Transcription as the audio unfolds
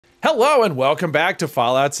Hello and welcome back to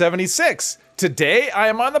Fallout 76. Today I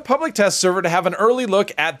am on the public test server to have an early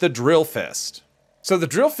look at the Drill Fist. So the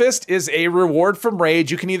Drill Fist is a reward from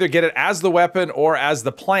Rage. You can either get it as the weapon or as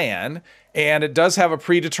the plan, and it does have a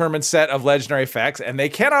predetermined set of legendary effects and they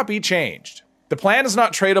cannot be changed. The plan is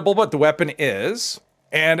not tradable, but the weapon is.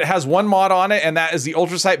 And it has one mod on it, and that is the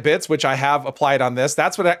Ultrasight bits, which I have applied on this.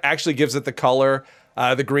 That's what actually gives it the color,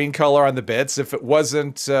 the green color on the bits. If it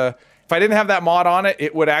wasn't, if I didn't have that mod on it,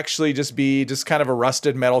 it would actually just be kind of a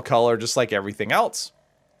rusted metal color, just like everything else.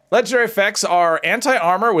 Legendary effects are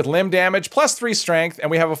anti-armor with limb damage, +3 strength,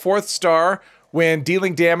 and we have a 4th star when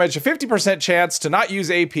dealing damage, a 50% chance to not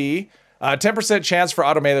use AP, 10% chance for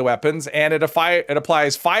auto melee weapons, and it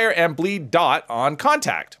applies fire and bleed dot on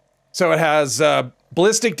contact. So it has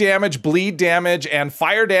ballistic damage, bleed damage, and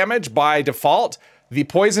fire damage by default. The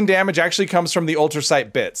poison damage actually comes from the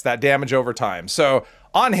Ultrasight bits, that damage over time. So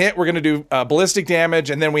on hit, we're gonna do ballistic damage,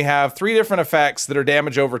 and then we have 3 different effects that are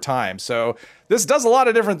damage over time. So this does a lot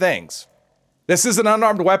of different things. This is an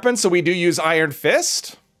unarmed weapon, so we do use Iron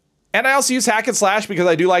Fist. And I also use Hack and Slash because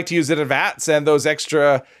I do like to use it in VATS, and those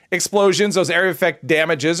extra explosions, those area effect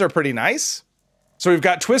damages are pretty nice. So we've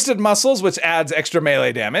got Twisted Muscles, which adds extra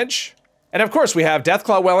melee damage. And of course, we have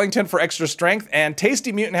Deathclaw Wellington for extra strength and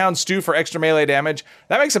Tasty Mutant Hound Stew for extra melee damage.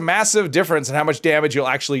 That makes a massive difference in how much damage you'll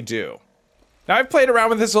actually do. Now, I've played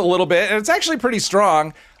around with this a little bit, and it's actually pretty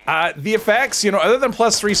strong. The effects, other than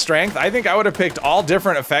 +3 strength, I think I would have picked all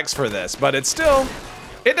different effects for this, but it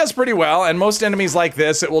does pretty well, and most enemies like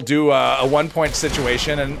this, it will do a 1-point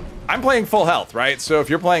situation, and I'm playing full health, right? So if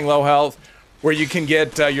you're playing low health, where you can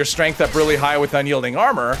get your strength up really high with unyielding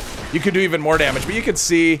armor, you could do even more damage, but you could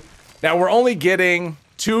see, now we're only getting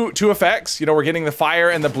two effects. We're getting the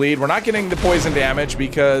fire and the bleed. We're not getting the poison damage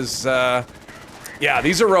because, yeah,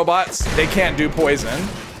 these are robots. They can't do poison.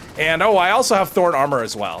 And oh, I also have Thorn armor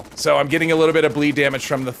as well. So I'm getting a little bit of bleed damage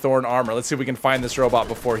from the Thorn armor. Let's see if we can find this robot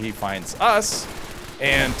before he finds us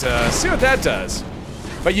and see what that does.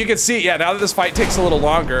 But you can see, yeah, now that this fight takes a little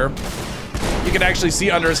longer, you can actually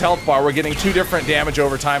see under his health bar, we're getting 2 different damage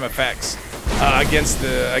over time effects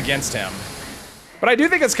against him. But I do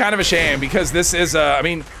think it's kind of a shame because this is, I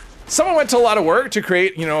mean, someone went to a lot of work to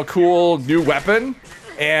create, a cool new weapon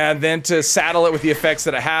and then to saddle it with the effects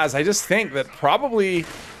that it has. I just think that probably,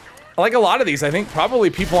 like a lot of these, I think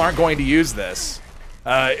probably people aren't going to use this.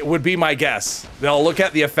 It would be my guess. They'll look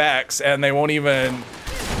at the effects and they won't even,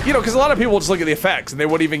 because a lot of people just look at the effects and they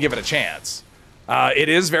won't even give it a chance. It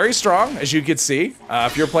is very strong, as you can see.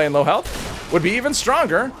 If you're playing low health, would be even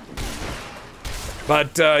stronger.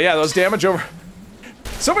 But yeah, those damage over...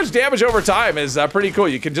 So much damage over time is pretty cool.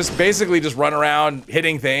 You can just basically just run around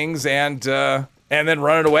hitting things and then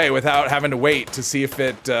run it away without having to wait to see if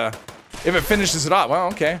it finishes it off. Well,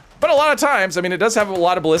 okay. But a lot of times, I mean, it does have a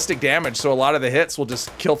lot of ballistic damage, so a lot of the hits will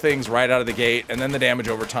just kill things right out of the gate, and then the damage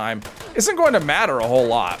over time isn't going to matter a whole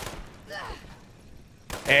lot.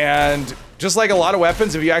 And just like a lot of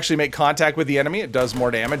weapons, if you actually make contact with the enemy, it does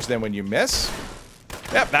more damage than when you miss.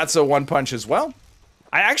 Yep, that's a 1-punch as well.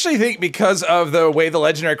 I actually think because of the way the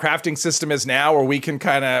legendary crafting system is now, where you can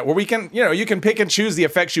pick and choose the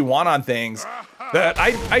effects you want on things, that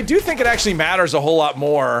I do think it actually matters a whole lot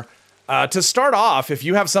more to start off, if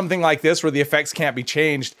you have something like this where the effects can't be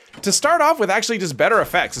changed, to start off with actually just better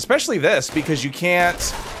effects, especially this, because you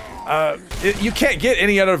can't get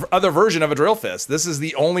any other version of a Drill Fist. This is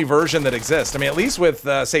the only version that exists. I mean, at least with,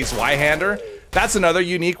 say, Zweihander, that's another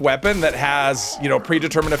unique weapon that has,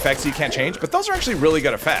 predetermined effects you can't change, but those are actually really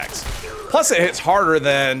good effects. Plus, it hits harder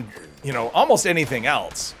than, almost anything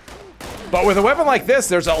else. But with a weapon like this,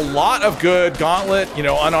 there's a lot of good gauntlet,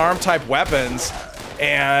 unarmed type weapons,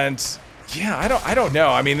 and yeah, I don't know.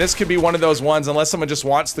 I mean, this could be one of those ones, unless someone just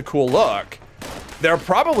wants the cool look, they're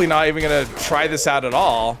probably not even gonna try this out at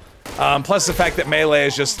all. Plus the fact that melee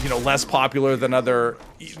is just, less popular than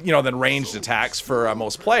than ranged attacks for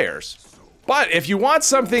most players. But if you want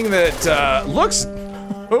something that looks,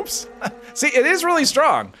 oops, see, it is really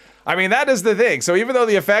strong. I mean, that is the thing. So even though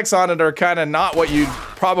the effects on it are kind of not what you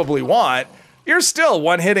probably want, you're still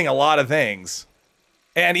one-hitting a lot of things.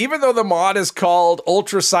 And even though the mod is called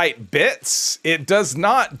Ultrasight Bits, it does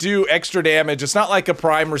not do extra damage. It's not like a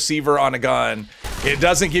prime receiver on a gun. It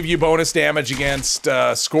doesn't give you bonus damage against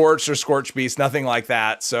Scorched or Scorched Beast, nothing like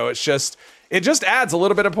that. So it just adds a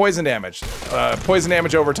little bit of poison damage. Poison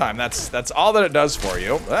damage over time. That's all that it does for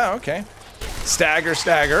you. Oh, okay.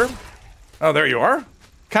 Stagger. Oh, there you are.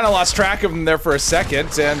 Kind of lost track of them there for a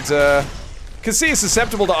second, and can see it's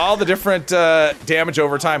susceptible to all the different damage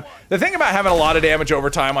over time. The thing about having a lot of damage over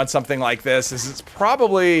time on something like this is it's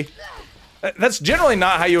probably That's generally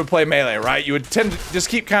not how you would play melee, right? You would tend to just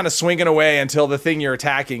keep kind of swinging away until the thing you're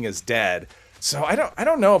attacking is dead. So I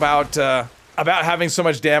don't know about having so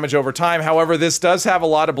much damage over time. However, this does have a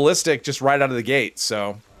lot of ballistic just right out of the gate,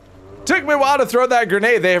 so. Took me a while to throw that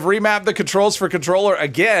grenade. They have remapped the controls for controller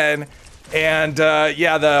again. And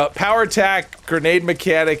yeah, the power attack grenade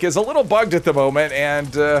mechanic is a little bugged at the moment,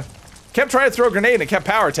 and kept trying to throw a grenade and it kept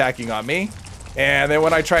power attacking on me. And then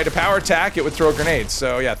when I tried to power attack, it would throw grenades.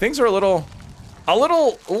 So yeah, things are a little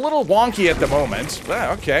wonky at the moment.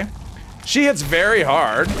 Ah, okay. She hits very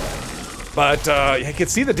hard, but I can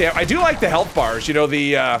see the damage. I do like the health bars. You know,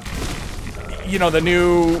 the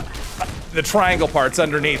new triangle parts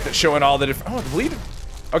underneath that's showing all the different. Oh, the bleed.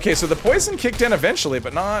 Okay, so the poison kicked in eventually,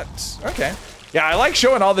 but not. Okay. Yeah, I like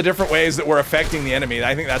showing all the different ways that we're affecting the enemy.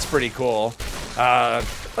 I think that's pretty cool.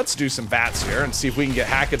 Let's do some bats here and see if we can get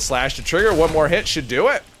hack and slash to trigger. One more hit should do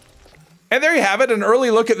it. And there you have it, an early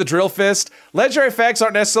look at the Drill Fist. Legendary effects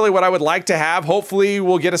aren't necessarily what I would like to have. Hopefully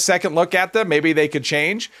we'll get a second look at them. Maybe they could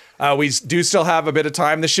change. We do still have a bit of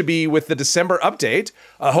time. This should be with the December update.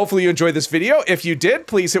 Hopefully you enjoyed this video. If you did,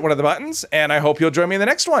 please hit one of the buttons, and I hope you'll join me in the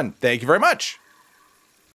next one. Thank you very much.